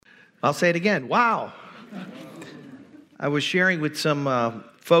I'll say it again. Wow. I was sharing with some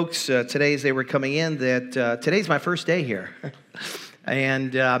folks today as they were coming in that today's my first day here.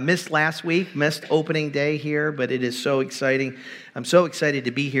 And missed last week, missed opening day here, but it is so exciting. I'm so excited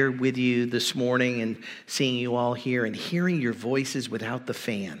to be here with you this morning and seeing you all here and hearing your voices without the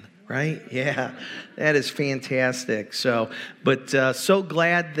fan. Right? Yeah, that is fantastic. So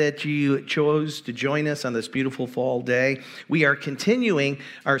glad that you chose to join us on this beautiful fall day. We are continuing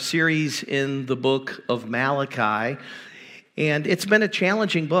our series in the book of Malachi, and it's been a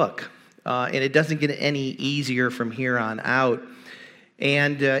challenging book, and it doesn't get any easier from here on out.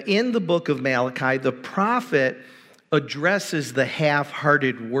 And in the book of Malachi, the prophet addresses the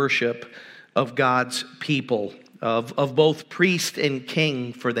half-hearted worship of God's people, of both priest and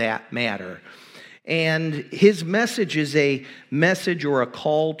king for that matter. And his message is a message or a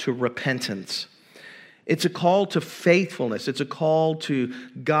call to repentance. It's a call to faithfulness. It's a call to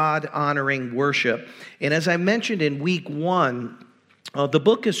God-honoring worship. And as I mentioned in week 1, the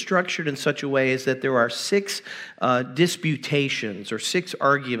book is structured in such a way as that there are 6 disputations or 6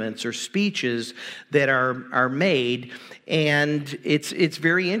 arguments or speeches that are made, and it's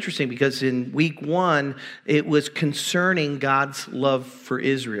very interesting because in week 1 it was concerning God's love for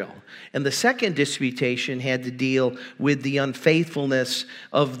Israel, and the second disputation had to deal with the unfaithfulness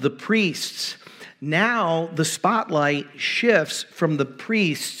of the priests. Now the spotlight shifts from the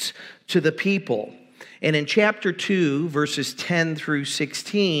priests to the people. And in chapter 2, verses 10 through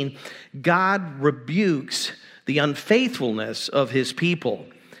 16, God rebukes the unfaithfulness of his people.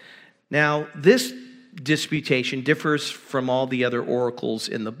 Now, this disputation differs from all the other oracles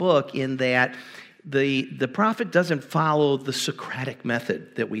in the book in that the prophet doesn't follow the Socratic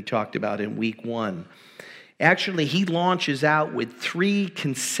method that we talked about in week 1. Actually, he launches out with 3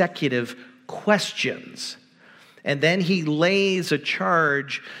 consecutive questions. And then he lays a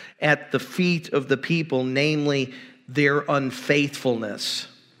charge at the feet of the people, namely their unfaithfulness.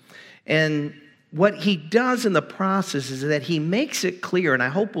 And what he does in the process is that he makes it clear, and I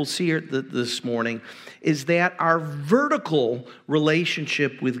hope we'll see it this morning, is that our vertical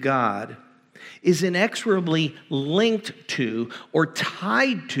relationship with God is inexorably linked to or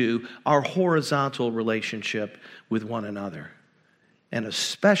tied to our horizontal relationship with one another, and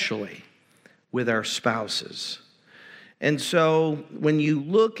especially with our spouses. And so when you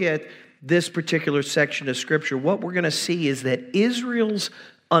look at this particular section of Scripture, what we're going to see is that Israel's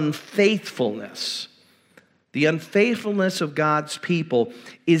unfaithfulness, the unfaithfulness of God's people,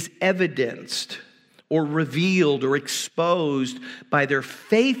 is evidenced or revealed or exposed by their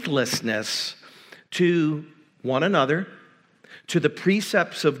faithlessness to one another, to the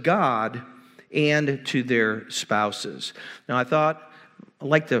precepts of God, and to their spouses. Now, I'd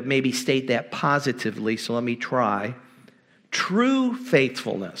like to maybe state that positively, so let me try. True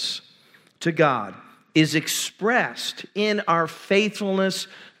faithfulness to God is expressed in our faithfulness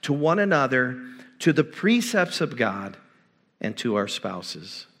to one another, to the precepts of God, and to our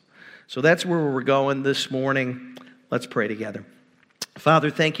spouses. So that's where we're going this morning. Let's pray together. Father,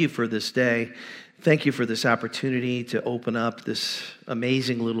 thank you for this day. Thank you for this opportunity to open up this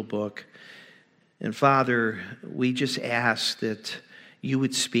amazing little book. And Father, we just ask that you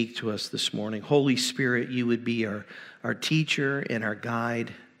would speak to us this morning. Holy Spirit, you would be our teacher and our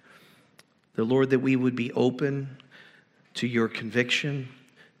guide. The Lord, that we would be open to your conviction,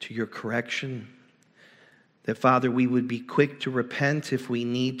 to your correction. That, Father, we would be quick to repent if we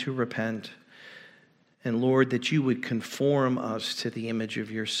need to repent. And Lord, that you would conform us to the image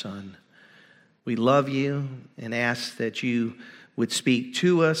of your Son. We love you and ask that you would speak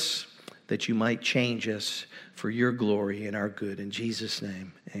to us, that you might change us for your glory and our good. In Jesus'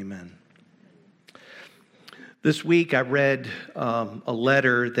 name, amen. This week I read a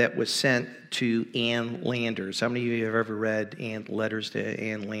letter that was sent to Ann Landers. How many of you have ever read letters to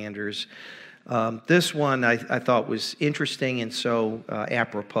Ann Landers? This one I thought was interesting and so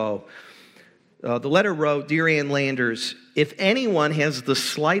apropos. The letter wrote, "Dear Ann Landers, if anyone has the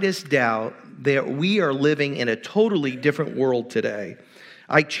slightest doubt that we are living in a totally different world today,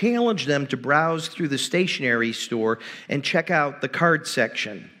 I challenge them to browse through the stationery store and check out the card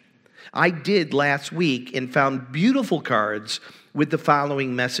section. I did last week and found beautiful cards with the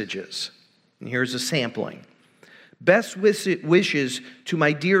following messages." And here's a sampling. "Best wishes to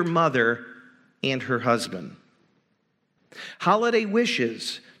my dear mother and her husband. Holiday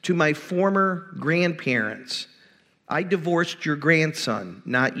wishes to my former grandparents. I divorced your grandson,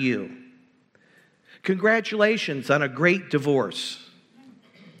 not you. Congratulations on a great divorce.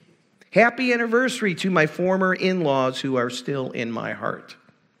 Happy anniversary to my former in-laws who are still in my heart.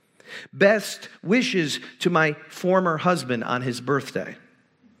 Best wishes to my former husband on his birthday.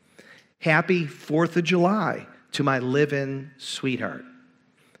 Happy 4th of July to my live-in sweetheart.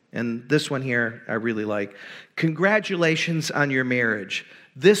 And this one here I really like. Congratulations on your marriage.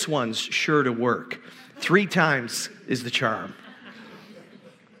 This one's sure to work. 3 times is the charm.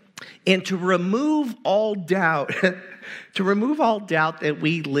 And to remove all doubt, that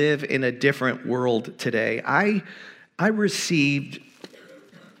we live in a different world today, I received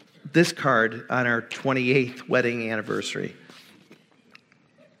this card on our 28th wedding anniversary.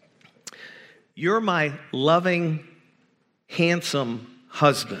 You're my loving, handsome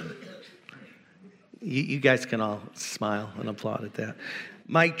husband. You guys can all smile and applaud at that.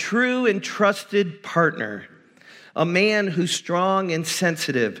 My true and trusted partner, a man who's strong and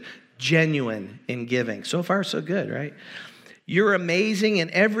sensitive, genuine in giving. So far, so good, right? You're amazing in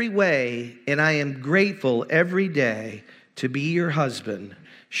every way, and I am grateful every day to be your husband,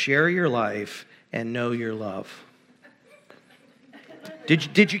 share your life, and know your love.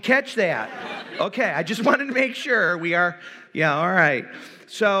 Did you catch that? Okay, I just wanted to make sure we are, yeah, all right.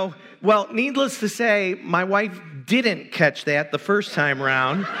 So, well, needless to say, my wife didn't catch that the first time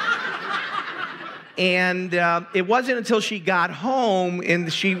around. And it wasn't until she got home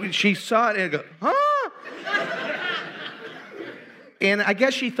and she saw it and go, huh? And I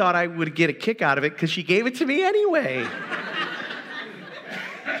guess she thought I would get a kick out of it because she gave it to me anyway.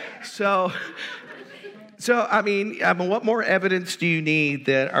 So I mean, what more evidence do you need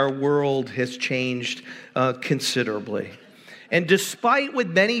that our world has changed considerably? And despite what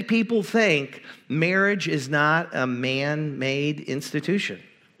many people think, marriage is not a man-made institution.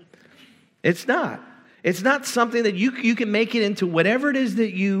 It's not. It's not something that you can make it into whatever it is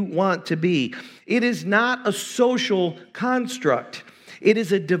that you want to be. It is not a social construct. It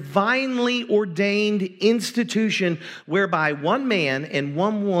is a divinely ordained institution whereby one man and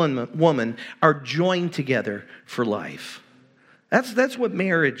one woman are joined together for life. That's what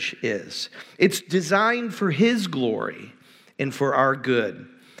marriage is. It's designed for His glory and for our good.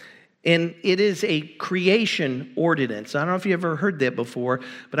 And it is a creation ordinance. I don't know if you ever heard that before,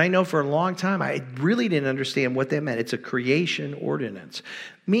 but I know for a long time I really didn't understand what that meant. It's a creation ordinance,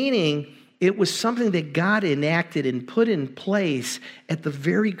 meaning it was something that God enacted and put in place at the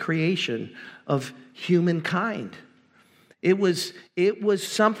very creation of humankind. It was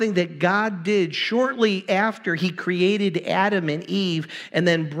something that God did shortly after He created Adam and Eve and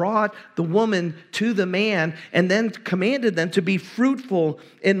then brought the woman to the man and then commanded them to be fruitful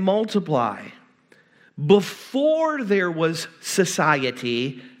and multiply. Before there was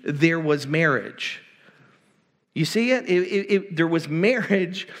society, there was marriage. You see it? There was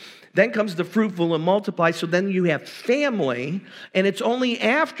marriage. Then comes the fruitful and multiply. So then you have family. And it's only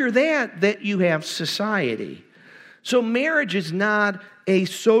after that you have society. So marriage is not a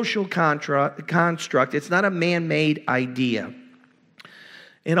social construct. It's not a man-made idea.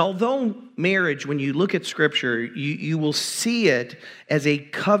 And although marriage, when you look at Scripture, you will see it as a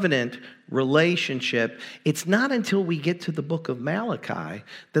covenant relationship, it's not until we get to the book of Malachi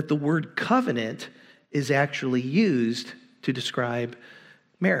that the word covenant is actually used to describe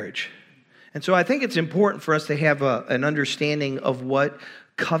marriage. And so I think it's important for us to have an understanding of what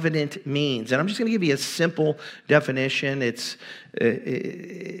covenant means. And I'm just going to give you a simple definition.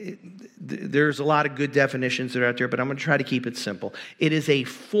 There's a lot of good definitions that are out there, but I'm going to try to keep it simple. It is a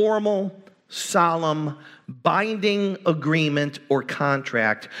formal, solemn, binding agreement or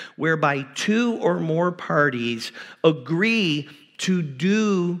contract whereby 2 or more parties agree to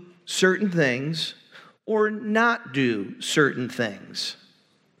do certain things or not do certain things.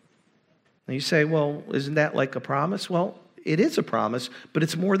 And you say, well, isn't that like a promise? Well, it is a promise, but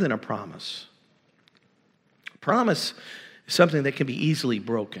it's more than a promise. A promise is something that can be easily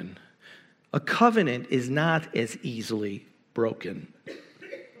broken. A covenant is not as easily broken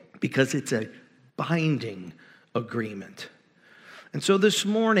because it's a binding agreement. And so this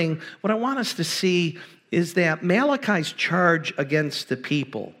morning, what I want us to see is that Malachi's charge against the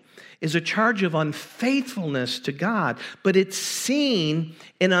people is a charge of unfaithfulness to God, but it's seen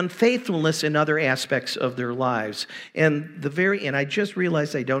in unfaithfulness in other aspects of their lives. And I just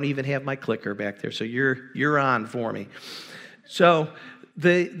realized I don't even have my clicker back there, so you're on for me. So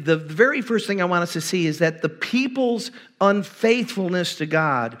the very first thing I want us to see is that the people's unfaithfulness to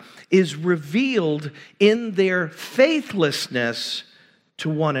God is revealed in their faithlessness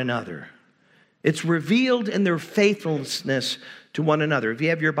to one another. It's revealed in their faithlessness to one another. If you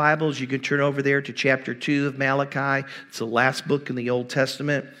have your Bibles, you can turn over there to chapter 2 of Malachi. It's the last book in the Old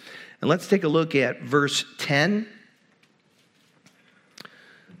Testament. And let's take a look at verse 10.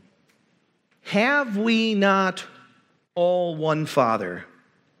 Have we not all one Father?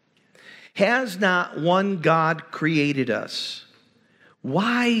 Has not one God created us?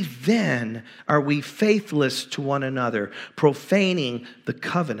 Why then are we faithless to one another, profaning the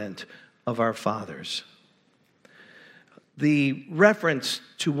covenant of our fathers? The reference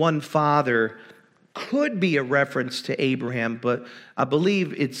to one father could be a reference to Abraham, but I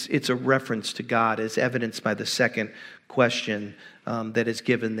believe it's a reference to God, as evidenced by the second question that is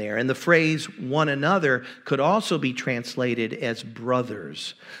given there. And the phrase one another could also be translated as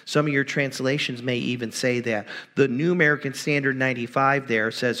brothers. Some of your translations may even say that. The New American Standard 95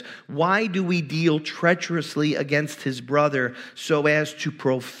 there says, "Why do we deal treacherously against his brother so as to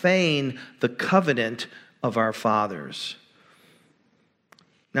profane the covenant of our fathers?"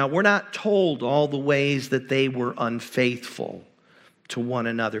 Now, we're not told all the ways that they were unfaithful to one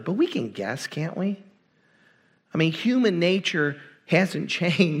another, but we can guess, can't we? I mean, human nature hasn't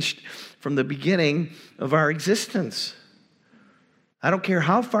changed from the beginning of our existence. I don't care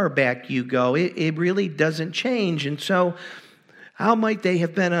how far back you go, it really doesn't change. And so, how might they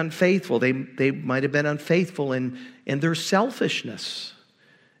have been unfaithful? They might have been unfaithful in their selfishness,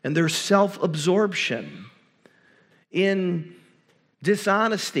 and their self-absorption, in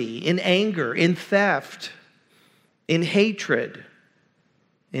dishonesty, in anger, in theft, in hatred,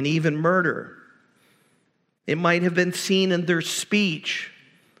 and even murder. It might have been seen in their speech,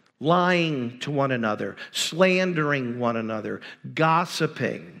 lying to one another, slandering one another,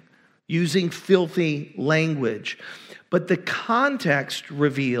 gossiping, using filthy language. But the context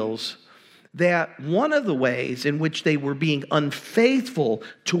reveals that one of the ways in which they were being unfaithful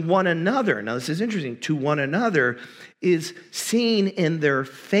to one another, now this is interesting, to one another, is seen in their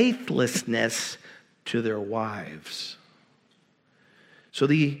faithlessness to their wives. So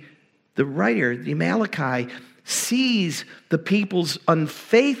the writer, the Malachi, sees the people's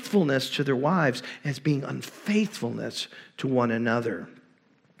unfaithfulness to their wives as being unfaithfulness to one another.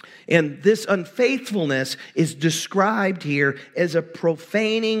 And this unfaithfulness is described here as a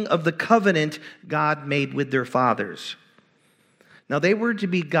profaning of the covenant God made with their fathers. Now, they were to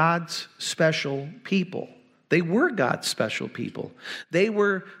be God's special people. They were God's special people. They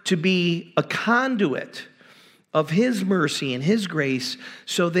were to be a conduit of His mercy and His grace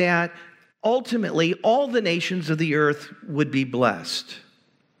so that ultimately all the nations of the earth would be blessed.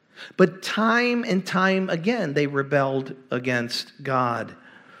 But time and time again, they rebelled against God.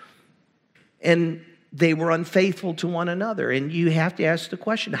 And they were unfaithful to one another. And you have to ask the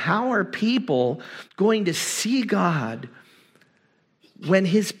question, how are people going to see God when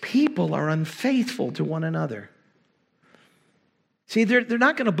His people are unfaithful to one another? See, they're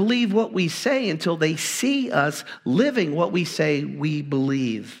not going to believe what we say until they see us living what we say we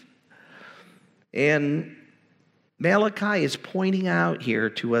believe. And Malachi is pointing out here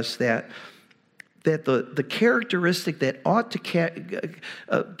to us that the characteristic that ought to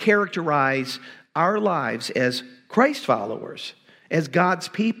characterize our lives as Christ followers, as God's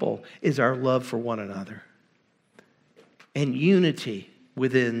people, is our love for one another and unity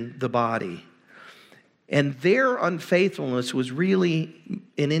within the body. And their unfaithfulness was really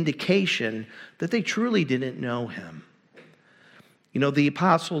an indication that they truly didn't know Him. You know, the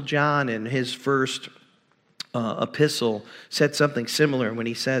Apostle John in his first epistle said something similar when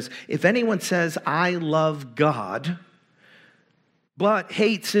he says, if anyone says, I love God, but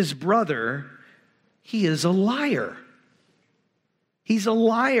hates his brother, he is a liar. He's a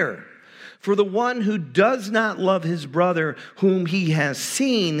liar. For the one who does not love his brother whom he has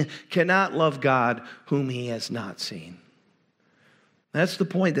seen cannot love God whom he has not seen. That's the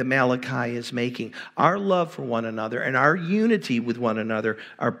point that Malachi is making. Our love for one another and our unity with one another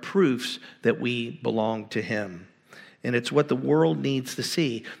are proofs that we belong to Him. And it's what the world needs to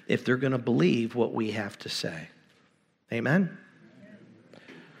see if they're going to believe what we have to say. Amen?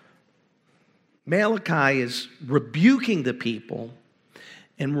 Malachi is rebuking the people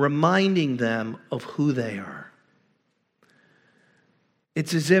and reminding them of who they are.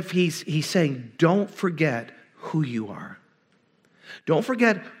 It's as if he's saying, don't forget who you are. Don't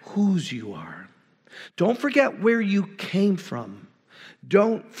forget whose you are. Don't forget where you came from.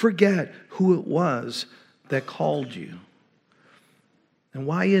 Don't forget who it was that called you. And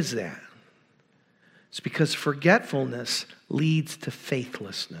why is that? It's because forgetfulness leads to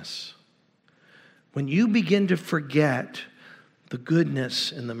faithlessness. When you begin to forget the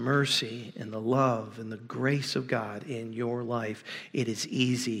goodness and the mercy and the love and the grace of God in your life, it is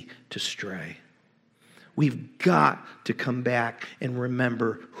easy to stray. We've got to come back and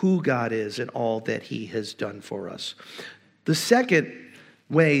remember who God is and all that He has done for us. The second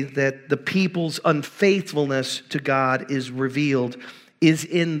way that the people's unfaithfulness to God is revealed is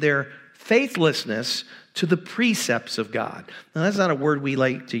in their faithlessness to the precepts of God. Now, that's not a word we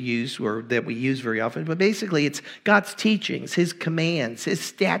like to use or that we use very often, but basically it's God's teachings, his commands, his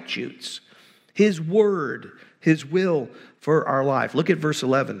statutes, his word, his will for our life. Look at verse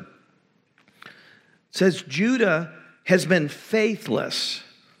 11. It says, Judah has been faithless,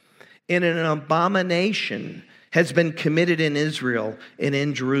 and an abomination has been committed in Israel and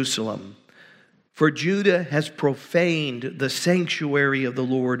in Jerusalem. For Judah has profaned the sanctuary of the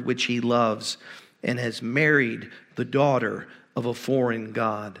Lord which he loves, and has married the daughter of a foreign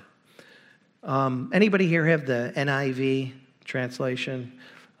god. Anybody here have the NIV translation?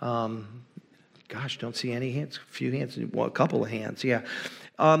 Gosh, don't see any hands. A few hands. Well, a couple of hands, yeah.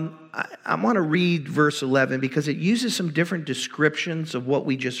 I want to read verse 11 because it uses some different descriptions of what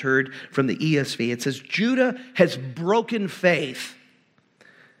we just heard from the ESV. It says, Judah has broken faith.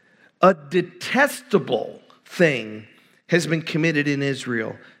 A detestable thing has been committed in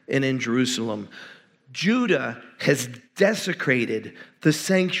Israel and in Jerusalem. Judah has desecrated the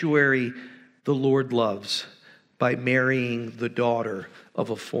sanctuary the Lord loves by marrying the daughter of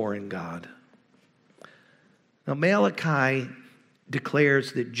a foreign god. Now, Malachi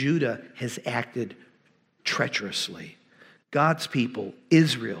declares that Judah has acted treacherously. God's people,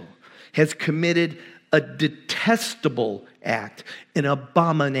 Israel, has committed a detestable act, an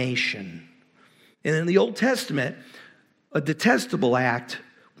abomination. And in the Old Testament, a detestable act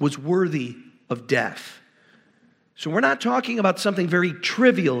was worthy of death. So we're not talking about something very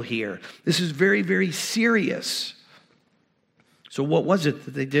trivial here. This is very, very serious. So what was it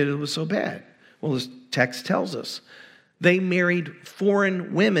that they did that was so bad? Well, this text tells us. They married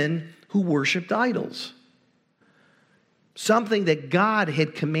foreign women who worshiped idols. Something that God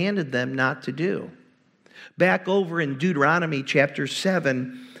had commanded them not to do. Back over in Deuteronomy chapter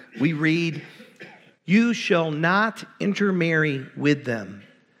 7, we read, You shall not intermarry with them,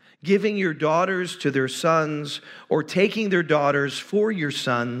 giving your daughters to their sons, or taking their daughters for your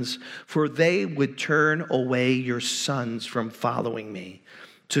sons, for they would turn away your sons from following me,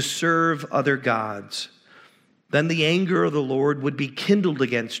 to serve other gods. Then the anger of the Lord would be kindled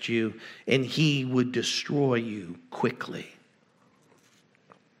against you, and he would destroy you quickly.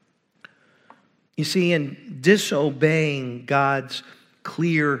 You see, in disobeying God's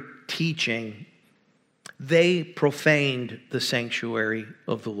clear teaching, they profaned the sanctuary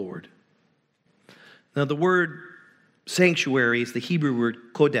of the Lord. Now, the word sanctuary is the Hebrew word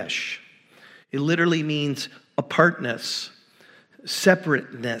kodesh. It literally means apartness,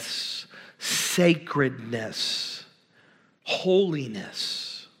 separateness, sacredness,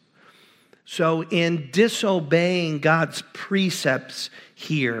 holiness. So in disobeying God's precepts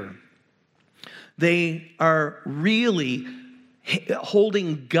here, they are really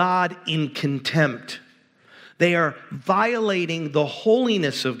holding God in contempt. They are violating the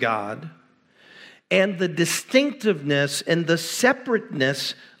holiness of God and the distinctiveness and the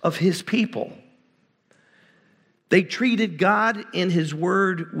separateness of his people. They treated God and his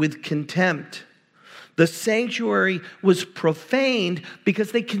word with contempt. The sanctuary was profaned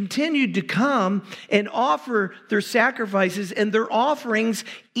because they continued to come and offer their sacrifices and their offerings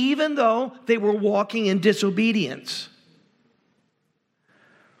even though they were walking in disobedience.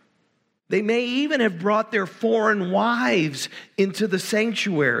 They may even have brought their foreign wives into the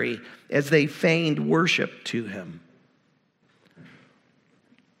sanctuary as they feigned worship to him.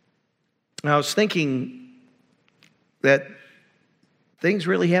 I was thinking that things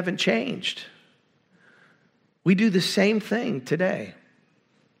really haven't changed. We do the same thing today.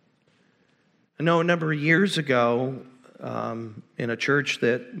 I know a number of years ago, in a church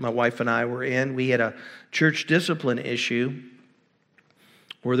that my wife and I were in, we had a church discipline issue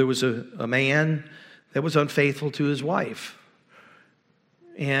where there was a man that was unfaithful to his wife.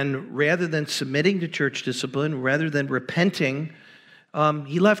 And rather than submitting to church discipline, rather than repenting,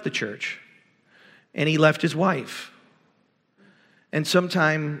 he left the church. And he left his wife. And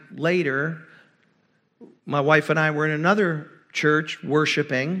sometime later, my wife and I were in another church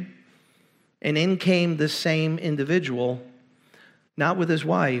worshiping, and in came the same individual, not with his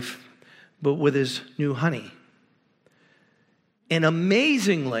wife, but with his new honey. And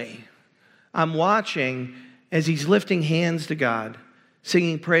amazingly, I'm watching as he's lifting hands to God,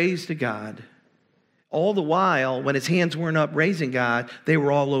 singing praise to God. All the while, when his hands weren't up raising God, they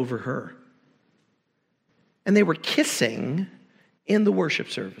were all over her. And they were kissing in the worship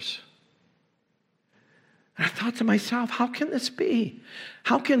service. And I thought to myself, how can this be?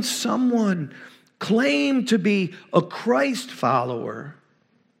 How can someone claim to be a Christ follower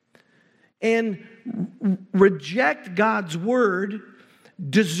and reject God's word,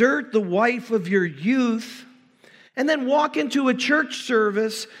 desert the wife of your youth, and then walk into a church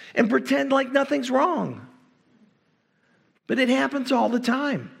service and pretend like nothing's wrong. But it happens all the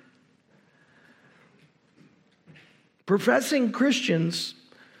time. Professing Christians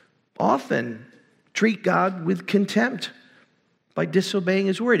often treat God with contempt by disobeying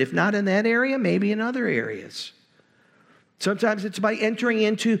his word. If not in that area, maybe in other areas. Sometimes it's by entering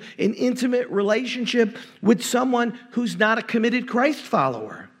into an intimate relationship with someone who's not a committed Christ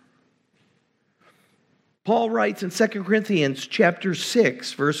follower. Paul writes in 2 Corinthians chapter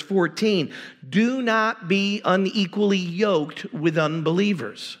 6, verse 14, do not be unequally yoked with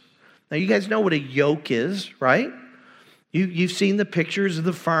unbelievers. Now, you guys know what a yoke is, right? You've seen the pictures of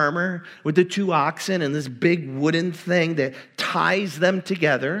the farmer with the 2 oxen and this big wooden thing that ties them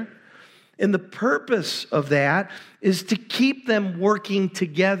together. And the purpose of that is to keep them working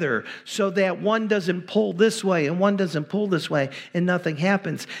together so that one doesn't pull this way and one doesn't pull this way and nothing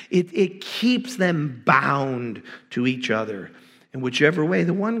happens. It keeps them bound to each other. And whichever way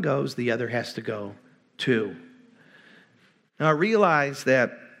the one goes, the other has to go too. Now, I realize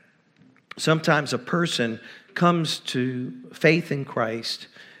that sometimes a person comes to faith in Christ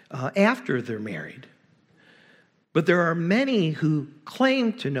after they're married. But there are many who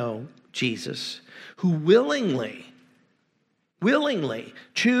claim to know Jesus, who willingly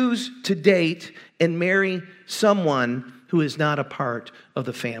choose to date and marry someone who is not a part of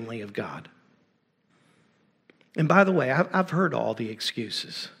the family of God. And by the way, I've heard all the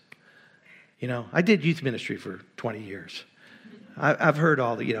excuses. You know, I did youth ministry for 20 years. I've heard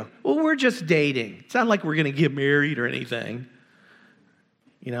all the, well, we're just dating. It's not like we're going to get married or anything.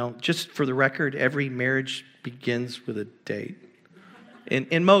 Just for the record, every marriage begins with a date.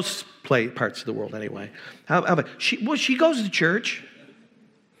 In most parts of the world, anyway. How about she goes to church.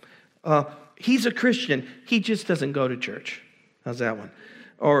 He's a Christian. He just doesn't go to church. How's that one?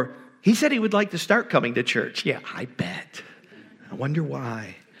 Or he said he would like to start coming to church. Yeah, I bet. I wonder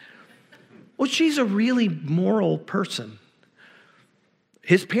why. Well, she's a really moral person.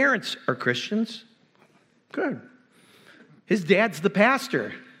 His parents are Christians. Good. His dad's the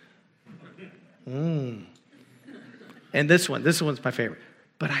pastor. And this one's my favorite.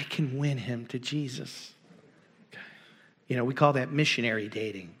 But I can win him to Jesus. We call that missionary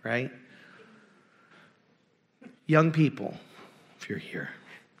dating, right? Young people, if you're here,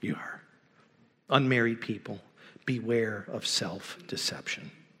 you are. Unmarried people, beware of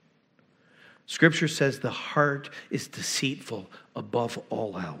self-deception. Scripture says the heart is deceitful above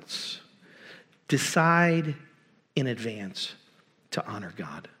all else. Decide in advance to honor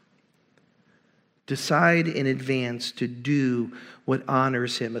God. Decide in advance to do what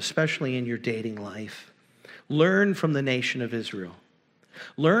honors him, especially in your dating life. Learn from the nation of Israel.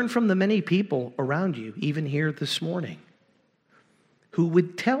 Learn from the many people around you, even here this morning, who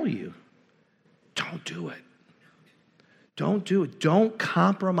would tell you, don't do it. Don't do it. Don't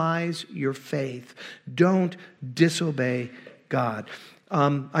compromise your faith. Don't disobey God.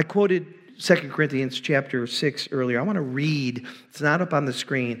 I quoted 2 Corinthians chapter 6 earlier. I want to read, it's not up on the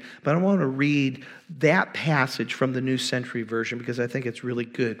screen, but I want to read that passage from the New Century Version because I think it's really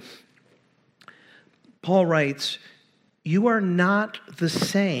good. Paul writes, you are not the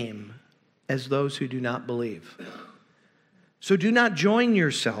same as those who do not believe. So do not join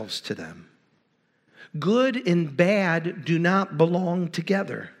yourselves to them. Good and bad do not belong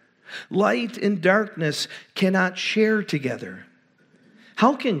together. Light and darkness cannot share together.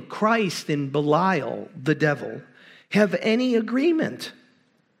 How can Christ and Belial, the devil, have any agreement?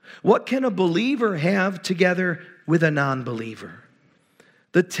 What can a believer have together with a non-believer?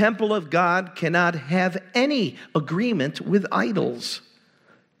 The temple of God cannot have any agreement with idols.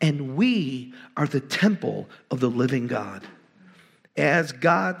 And we are the temple of the living God. As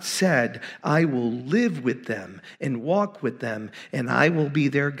God said, I will live with them and walk with them, and I will be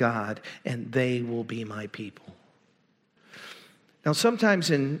their God, and they will be my people. Now, sometimes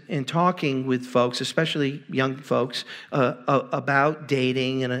in talking with folks, especially young folks, about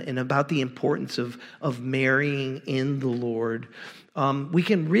dating and about the importance of marrying in the Lord, we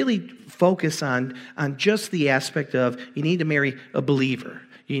can really focus on just the aspect of you need to marry a believer.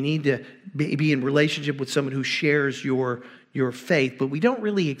 You need to be in relationship with someone who shares your faith, but we don't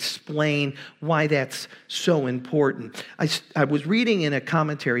really explain why that's so important. I was reading in a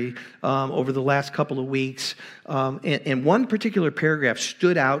commentary over the last couple of weeks, and one particular paragraph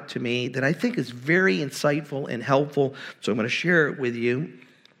stood out to me that I think is very insightful and helpful, so I'm going to share it with you.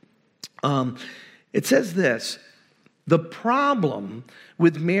 It says this: The problem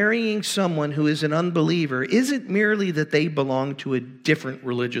with marrying someone who is an unbeliever isn't merely that they belong to a different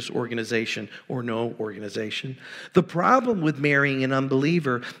religious organization or no organization. The problem with marrying an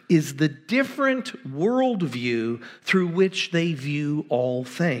unbeliever is the different worldview through which they view all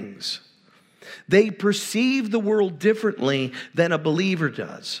things. They perceive the world differently than a believer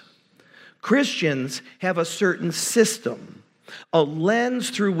does. Christians have a certain system, a lens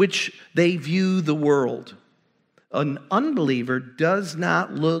through which they view the world. An unbeliever does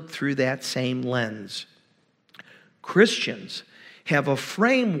not look through that same lens. Christians have a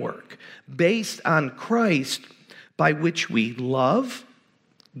framework based on Christ by which we love,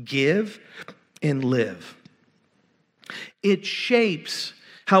 give, and live. It shapes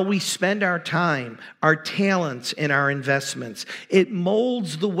how we spend our time, our talents, and our investments. It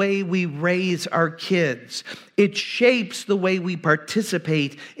molds the way we raise our kids. It shapes the way we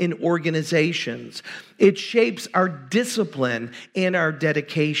participate in organizations. It shapes our discipline and our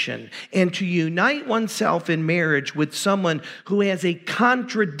dedication. And to unite oneself in marriage with someone who has a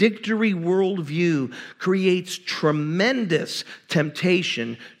contradictory worldview creates tremendous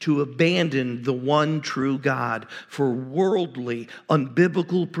temptation to abandon the one true God for worldly,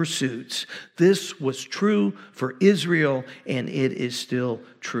 unbiblical pursuits. This was true for Israel, and it is still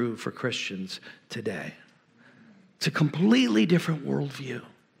true for Christians today. It's a completely different worldview.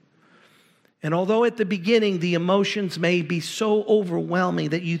 And although at the beginning the emotions may be so overwhelming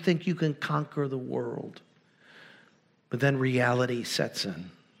that you think you can conquer the world, but then reality sets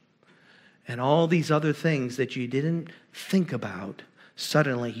in. And all these other things that you didn't think about,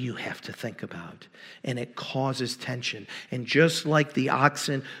 suddenly you have to think about. And it causes tension. And just like the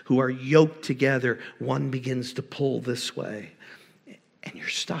oxen who are yoked together, one begins to pull this way, and you're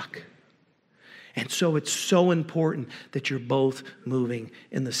stuck. And so it's so important that you're both moving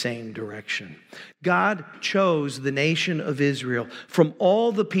in the same direction. God chose the nation of Israel from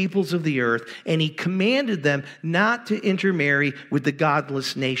all the peoples of the earth, and he commanded them not to intermarry with the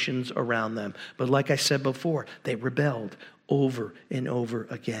godless nations around them. But like I said before, they rebelled over and over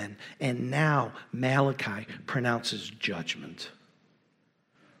again. And now Malachi pronounces judgment.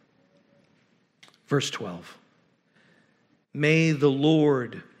 Verse 12. May the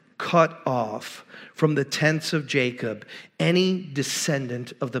Lord cut off from the tents of Jacob any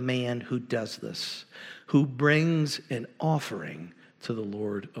descendant of the man who does this, who brings an offering to the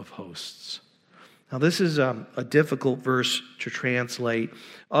Lord of hosts. Now, this is a difficult verse to translate.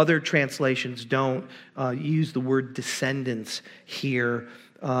 Other translations don't use the word descendants here.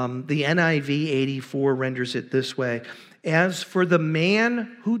 The NIV 84 renders it this way: as for the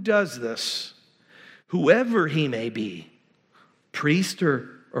man who does this, whoever he may be, priest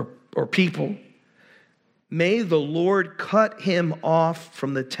or people, may the Lord cut him off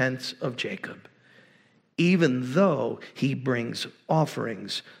from the tents of Jacob, even though he brings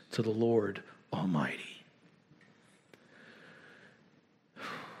offerings to the Lord Almighty.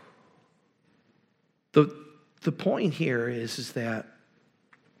 The point here is that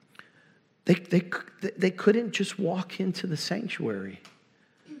they couldn't just walk into the sanctuary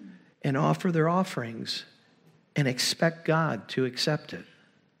and offer their offerings and expect God to accept it.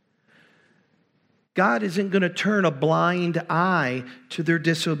 God isn't going to turn a blind eye to their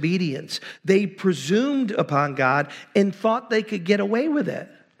disobedience. They presumed upon God and thought they could get away with it.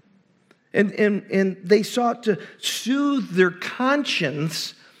 And they sought to soothe their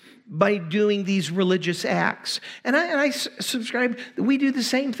conscience by doing these religious acts. And I subscribe that we do the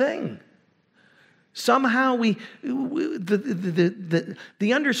same thing. Somehow the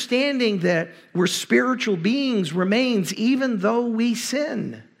understanding that we're spiritual beings remains even though we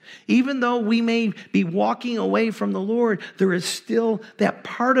sin. Even though we may be walking away from the Lord, there is still that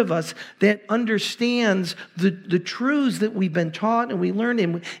part of us that understands the truths that we've been taught and we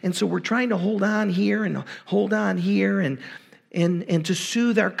learned. And so we're trying to hold on here and hold on here and to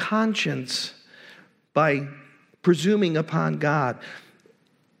soothe our conscience by presuming upon God.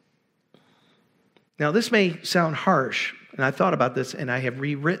 Now, this may sound harsh, and I thought about this, and I have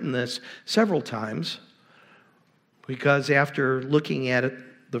rewritten this several times, because after looking at it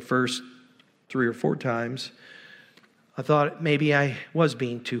the first 3 or 4 times, I thought maybe I was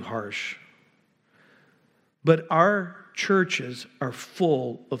being too harsh. But our churches are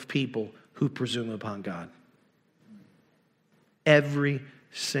full of people who presume upon God. Every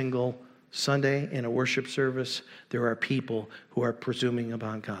single Sunday in a worship service, there are people who are presuming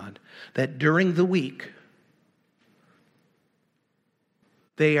upon God. That during the week,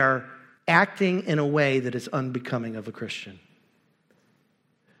 they are acting in a way that is unbecoming of a Christian.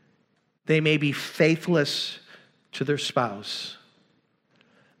 They may be faithless to their spouse.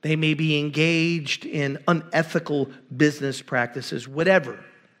 They may be engaged in unethical business practices, whatever.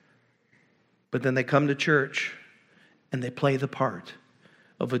 But then they come to church and they play the part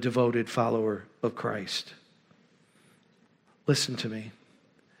of a devoted follower of Christ. Listen to me.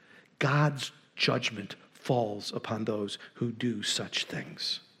 God's judgment falls upon those who do such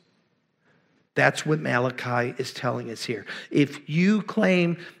things. That's what Malachi is telling us here. If you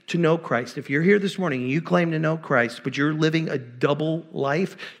claim to know Christ, if you're here this morning and you claim to know Christ, but you're living a double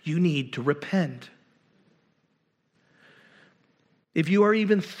life, you need to repent. If you are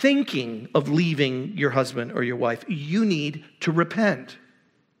even thinking of leaving your husband or your wife, you need to repent.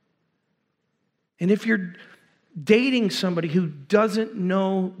 And if you're dating somebody who doesn't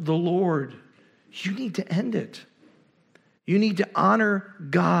know the Lord, you need to end it. You need to honor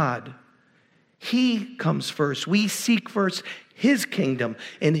God. He comes first. We seek first His kingdom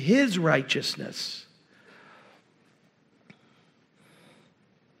and His righteousness.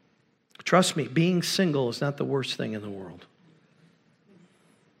 Trust me, being single is not the worst thing in the world.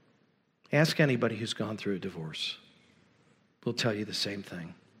 Ask anybody who's gone through a divorce. We'll tell you the same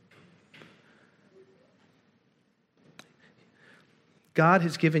thing. God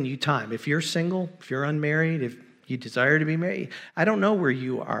has given you time. If you're single, if you're unmarried, if you desire to be married, I don't know where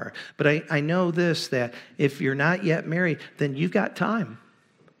you are, but I know this, that if you're not yet married, then you've got time.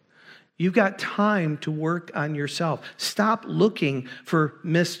 You've got time to work on yourself. Stop looking for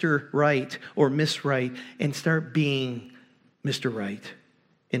Mr. Right or Miss Right and start being Mr. Right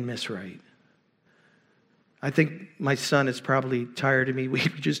and Miss Right. I think my son is probably tired of me. We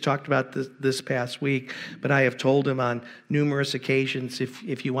just talked about this past week, but I have told him on numerous occasions,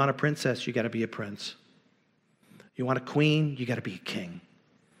 if you want a princess, you got to be a prince. You want a queen, you got to be a king.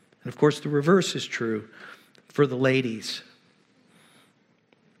 And of course, the reverse is true for the ladies.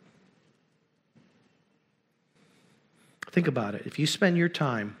 Think about it. If you spend your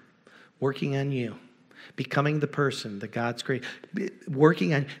time working on you, becoming the person that God's created,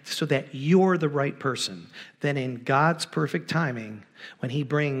 working on so that you're the right person, then in God's perfect timing, when He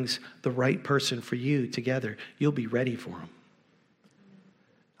brings the right person for you together, you'll be ready for Him.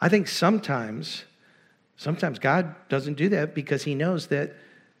 I think sometimes God doesn't do that because He knows that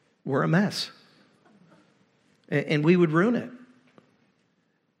we're a mess and we would ruin it.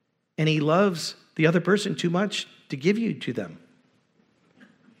 And He loves the other person too much to give you to them.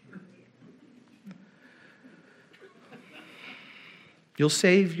 You'll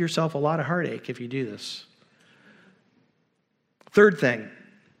save yourself a lot of heartache if you do this. Third thing,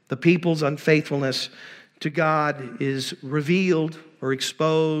 the people's unfaithfulness to God is revealed or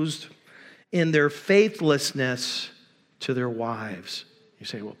exposed in their faithlessness to their wives. You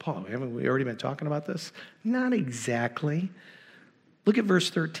say, well, Paul, haven't we already been talking about this? Not exactly. Look at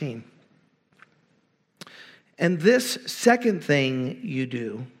verse 13. And this second thing you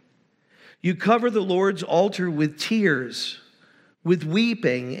do, you cover the Lord's altar with tears, with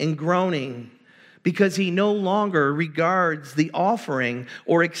weeping and groaning, because He no longer regards the offering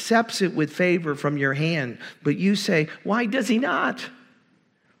or accepts it with favor from your hand. But you say, why does He not?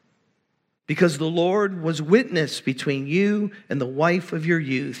 Because the Lord was witness between you and the wife of your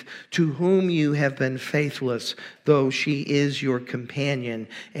youth, to whom you have been faithless, though she is your companion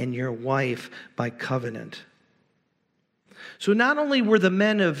and your wife by covenant. So not only were the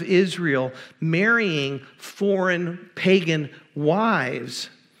men of Israel marrying foreign pagan wives,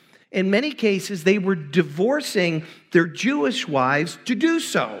 in many cases they were divorcing their Jewish wives to do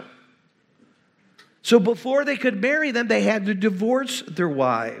so. So before they could marry them, they had to divorce their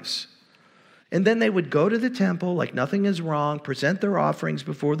wives. And then they would go to the temple like nothing is wrong, present their offerings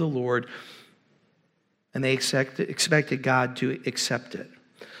before the Lord, and they expected God to accept it.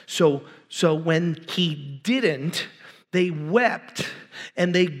 So when He didn't, they wept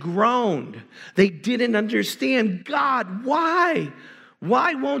and they groaned. They didn't understand, God, why?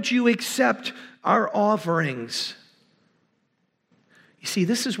 Why won't you accept our offerings? You see,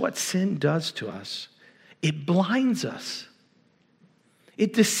 this is what sin does to us. It blinds us.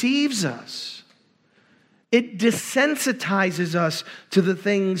 It deceives us. It desensitizes us to the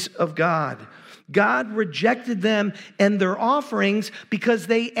things of God. God rejected them and their offerings because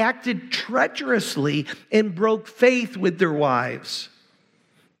they acted treacherously and broke faith with their wives.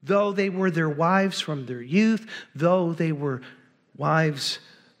 Though they were their wives from their youth, though they were wives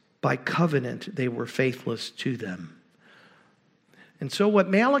by covenant, they were faithless to them. And so what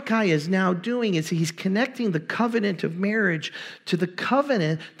Malachi is now doing is he's connecting the covenant of marriage to the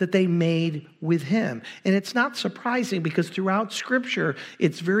covenant that they made with Him. And it's not surprising because throughout Scripture,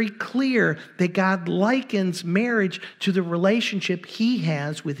 it's very clear that God likens marriage to the relationship He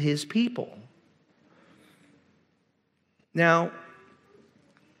has with His people. Now,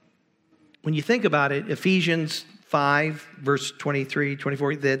 When you think about it, Ephesians 5, verse 23,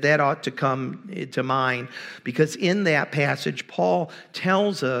 24, that ought to come to mind, because in that passage, Paul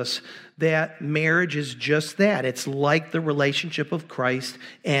tells us that marriage is just that. It's like the relationship of Christ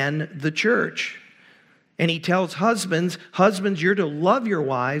and the church. And he tells husbands, you're to love your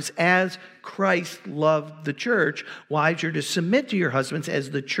wives as Christ loved the church. Wives, you're to submit to your husbands as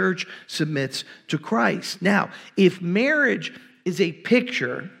the church submits to Christ. Now, if marriage is a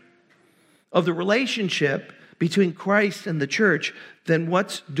picture of the relationship between Christ and the church, then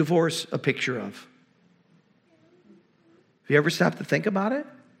what's divorce a picture of? Have you ever stopped to think about it?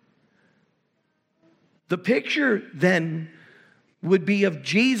 The picture then would be of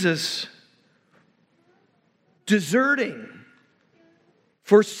Jesus deserting,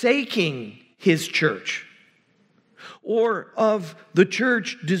 forsaking his church, or of the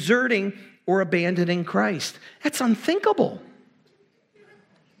church deserting or abandoning Christ. That's unthinkable.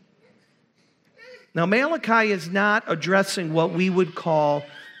 Now, Malachi is not addressing what we would call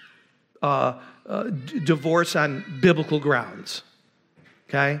divorce on biblical grounds,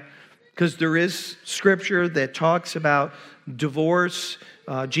 okay? Because there is scripture that talks about divorce.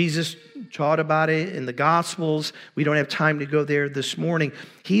 Jesus taught about it in the Gospels. We don't have time to go there this morning.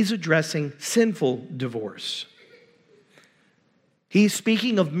 He's addressing sinful divorce. He's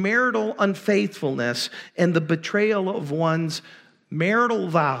speaking of marital unfaithfulness and the betrayal of one's marital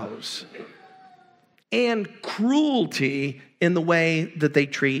vows and cruelty in the way that they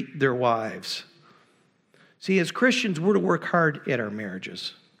treat their wives. See, as Christians, we're to work hard at our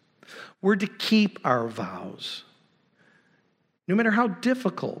marriages. We're to keep our vows, no matter how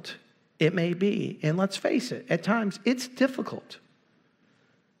difficult it may be. And let's face it, at times it's difficult.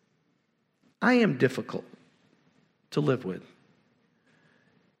 I am difficult to live with.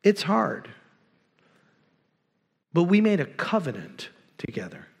 It's hard. But we made a covenant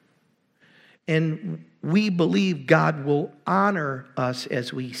together. And we believe God will honor us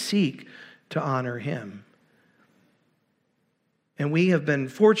as we seek to honor him. And we have been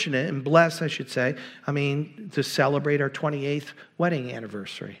fortunate and blessed, I should say, to celebrate our 28th wedding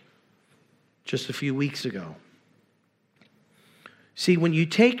anniversary just a few weeks ago. See, when you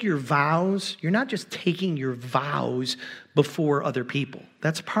take your vows, you're not just taking your vows before other people.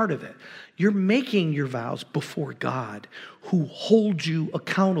 That's part of it. You're making your vows before God, who holds you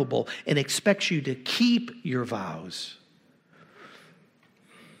accountable and expects you to keep your vows.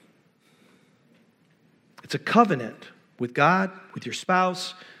 It's a covenant with God, with your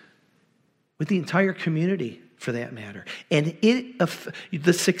spouse, with the entire community, for that matter. And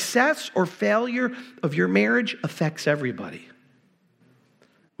the success or failure of your marriage affects everybody.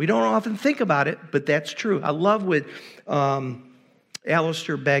 We don't often think about it, but that's true. I love what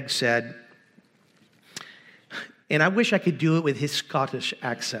Alistair Begg said, and I wish I could do it with his Scottish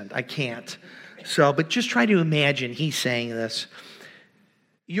accent. I can't. But just try to imagine he's saying this.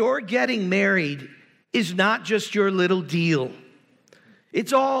 Your getting married is not just your little deal.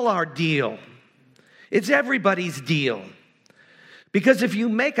 It's all our deal. It's everybody's deal. Because if you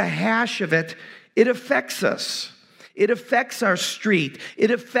make a hash of it, it affects us. It affects our street. It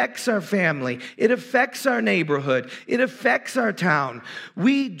affects our family. It affects our neighborhood. It affects our town.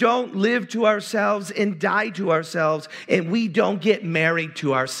 We don't live to ourselves and die to ourselves, and we don't get married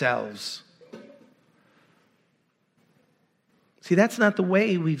to ourselves. See, that's not the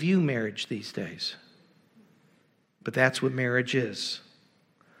way we view marriage these days. But that's what marriage is.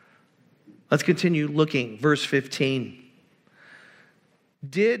 Let's continue looking. Verse 15.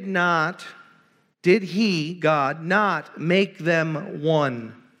 Did he, God, not make them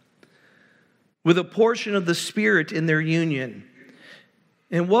one with a portion of the Spirit in their union?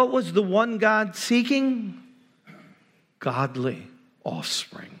 And what was the one God seeking? Godly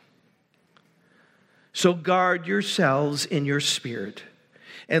offspring. So guard yourselves in your spirit,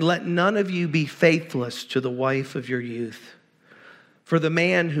 and let none of you be faithless to the wife of your youth. For the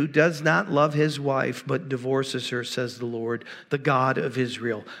man who does not love his wife but divorces her, says the Lord, the God of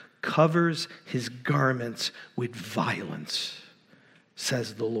Israel, covers his garments with violence,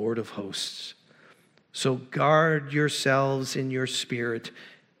 says the Lord of hosts. So guard yourselves in your spirit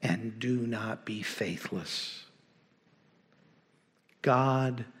and do not be faithless.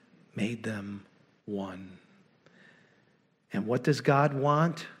 God made them one. And what does God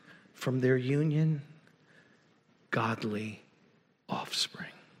want from their union? Godly offspring.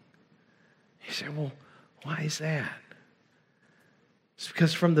 You say, well, why is that? It's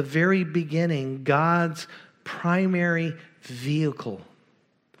because from the very beginning, God's primary vehicle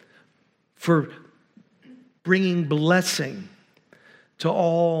for bringing blessing to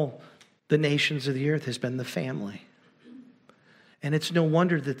all the nations of the earth has been the family. And it's no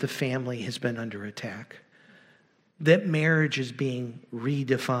wonder that the family has been under attack, that marriage is being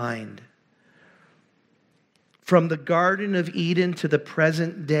redefined. From the Garden of Eden to the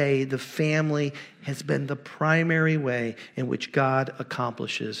present day, the family has been the primary way in which God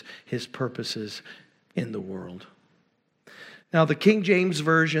accomplishes his purposes in the world. Now, the King James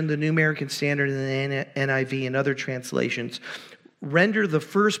Version, the New American Standard, and the NIV and other translations render the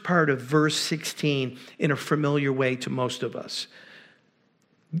first part of verse 16 in a familiar way to most of us.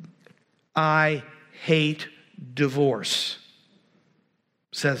 I hate divorce,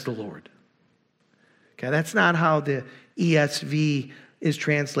 says the Lord. Okay, that's not how the ESV is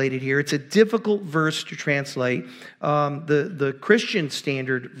translated here. It's a difficult verse to translate. The Christian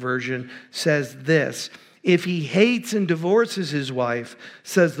Standard Version says this: if he hates and divorces his wife,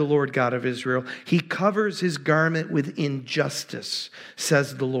 says the Lord God of Israel, he covers his garment with injustice,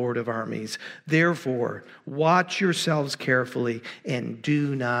 says the Lord of armies. Therefore, watch yourselves carefully and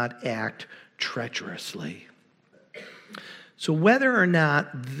do not act treacherously. So whether or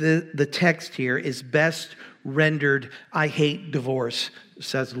not the text here is best rendered, I hate divorce,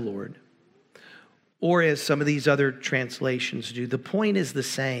 says the Lord, or as some of these other translations do, the point is the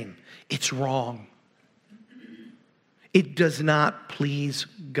same. It's wrong. It does not please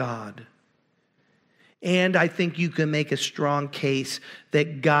God. And I think you can make a strong case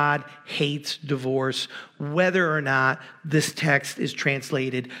that God hates divorce, whether or not this text is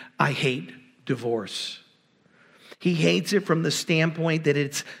translated, I hate divorce. He hates it from the standpoint that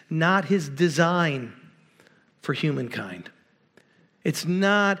it's not his design for humankind. It's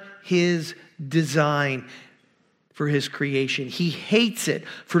not his design for his creation. He hates it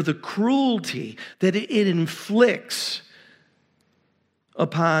for the cruelty that it inflicts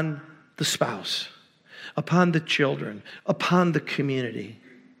upon the spouse, upon the children, upon the community.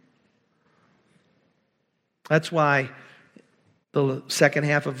 That's why the second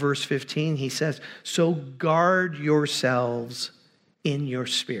half of verse 15, he says, so guard yourselves in your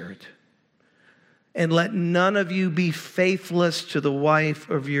spirit, and let none of you be faithless to the wife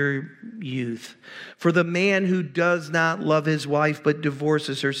of your youth. For the man who does not love his wife but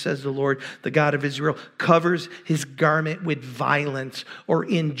divorces her, says the Lord, the God of Israel, covers his garment with violence or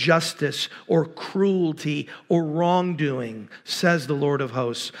injustice or cruelty or wrongdoing, says the Lord of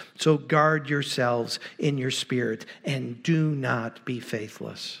hosts. So guard yourselves in your spirit and do not be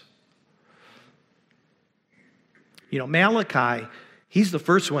faithless. You know, Malachi, he's the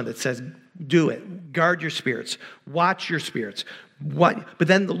first one that says, do it. Guard your spirits. Watch your spirits. What? But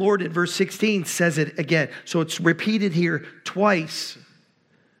then the Lord in verse 16 says it again. So it's repeated here twice.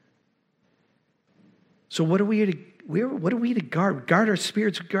 So what are we to guard? Guard our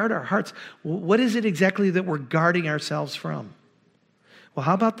spirits, guard our hearts. What is it exactly that we're guarding ourselves from? Well,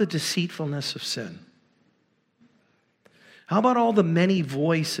 how about the deceitfulness of sin? How about all the many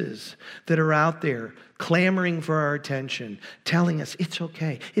voices that are out there clamoring for our attention, telling us it's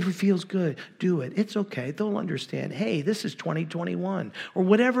okay, if it feels good, do it, it's okay, they'll understand, hey, this is 2021, or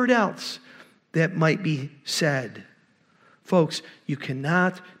whatever else that might be said. Folks, you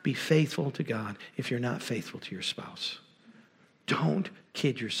cannot be faithful to God if you're not faithful to your spouse. Don't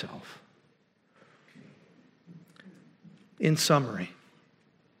kid yourself. In summary,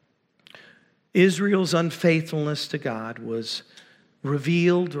 Israel's unfaithfulness to God was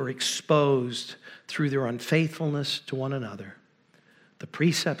revealed or exposed through their unfaithfulness to one another, the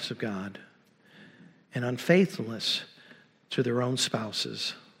precepts of God, and unfaithfulness to their own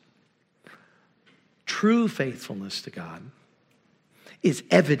spouses. True faithfulness to God is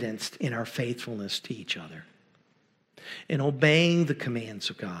evidenced in our faithfulness to each other, in obeying the commands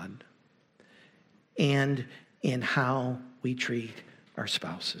of God, and in how we treat our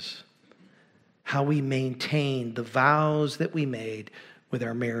spouses, how we maintain the vows that we made with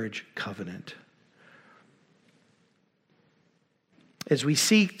our marriage covenant. As we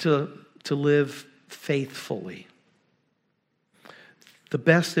seek to live faithfully, the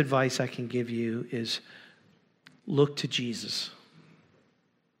best advice I can give you is look to Jesus.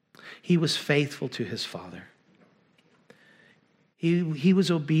 He was faithful to his Father. He was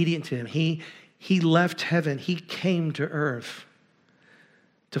obedient to him. He left heaven. He came to earth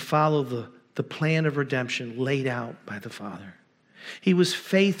to follow the plan of redemption laid out by the Father. He was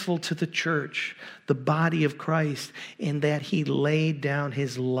faithful to the church, the body of Christ, in that he laid down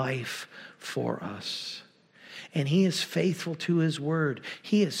his life for us. And he is faithful to his word.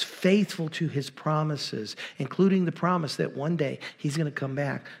 He is faithful to his promises, including the promise that one day he's going to come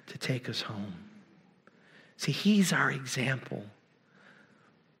back to take us home. See, he's our example.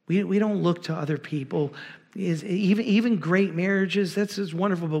 We don't look to other people. Even great marriages, that's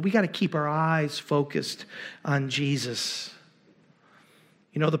wonderful, but we got to keep our eyes focused on Jesus.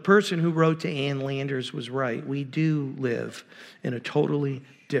 You know, the person who wrote to Ann Landers was right. We do live in a totally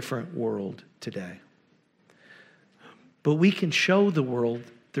different world today. But we can show the world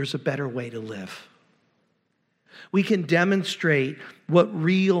there's a better way to live. We can demonstrate what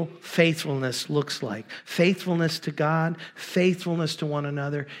real faithfulness looks like. Faithfulness to God, faithfulness to one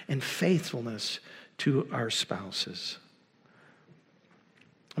another, and faithfulness to our spouses.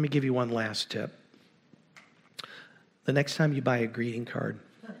 Let me give you one last tip. The next time you buy a greeting card,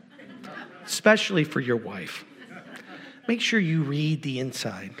 especially for your wife, make sure you read the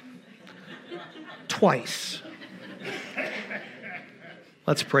inside twice.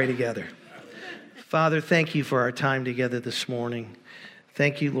 Let's pray together. Father, thank you for our time together this morning.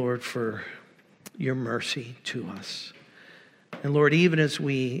 Thank you, Lord, for your mercy to us. And Lord, even as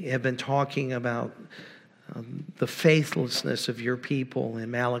we have been talking about the faithlessness of your people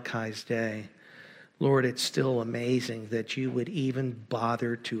in Malachi's day, Lord, it's still amazing that you would even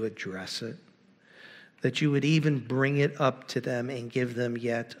bother to address it, that you would even bring it up to them and give them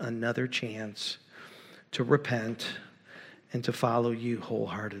yet another chance to repent and to follow you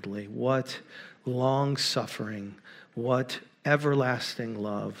wholeheartedly. What long-suffering, what everlasting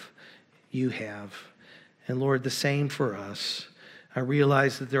love you have. And Lord, the same for us. I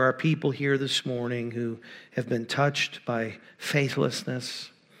realize that there are people here this morning who have been touched by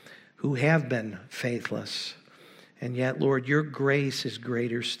faithlessness, who have been faithless. And yet, Lord, your grace is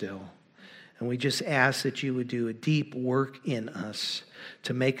greater still. And we just ask that you would do a deep work in us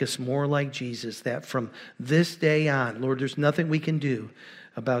to make us more like Jesus, that from this day on, Lord, there's nothing we can do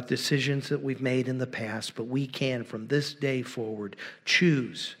about decisions that we've made in the past, but we can, from this day forward,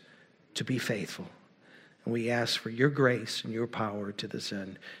 choose to be faithful. And we ask for your grace and your power to this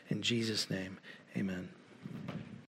end. In Jesus' name, amen.